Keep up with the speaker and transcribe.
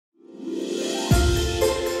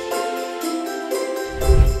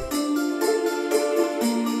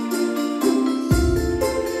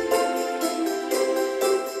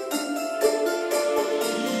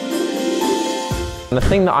And the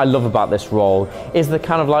thing that I love about this role is the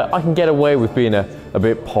kind of like, I can get away with being a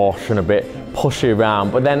bit posh and a bit pushy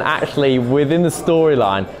around, but then actually within the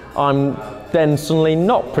storyline, I'm then suddenly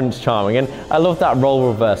not Prince Charming, and I love that role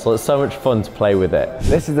reversal. It's so much fun to play with it.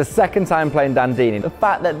 This is the second time playing Dandini. The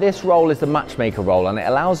fact that this role is the matchmaker role, and it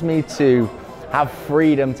allows me to have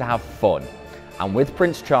freedom to have fun. And with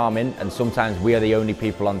Prince Charming, and sometimes we are the only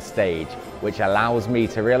people on stage, which allows me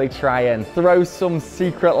to really try and throw some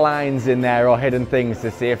secret lines in there or hidden things to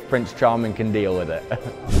see if Prince Charming can deal with it.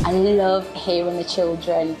 I love hearing the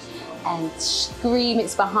children and scream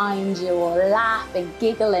it's behind you or laugh and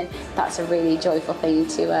giggle, and that's a really joyful thing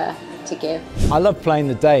to give. I love playing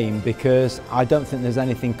the Dame because I don't think there's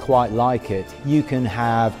anything quite like it. You can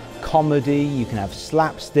have comedy, you can have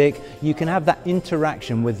slapstick, you can have that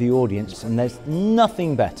interaction with the audience, and there's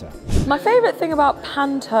nothing better. My favourite thing about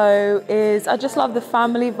Panto is I just love the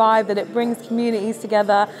family vibe that it brings communities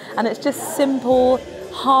together, and it's just simple,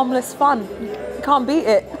 harmless fun. You can't beat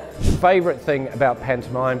it. Favourite thing about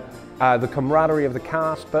pantomime, the camaraderie of the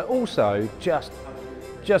cast, but also just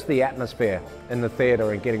the atmosphere in the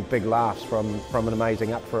theatre and getting big laughs from an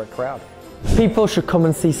amazing up for it crowd. People should come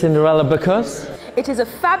and see Cinderella because it is a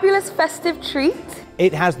fabulous festive treat.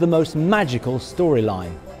 It has the most magical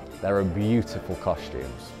storyline. There are beautiful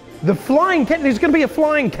costumes. The flying carriage, there's going to be a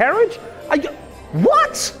flying carriage?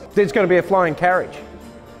 What? There's going to be a flying carriage.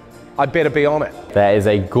 I better be on it. there is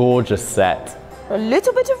a gorgeous set. A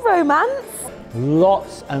little bit of romance.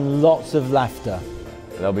 Lots and lots of laughter.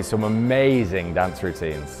 There'll be some amazing dance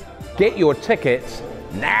routines. Get your tickets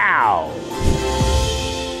now.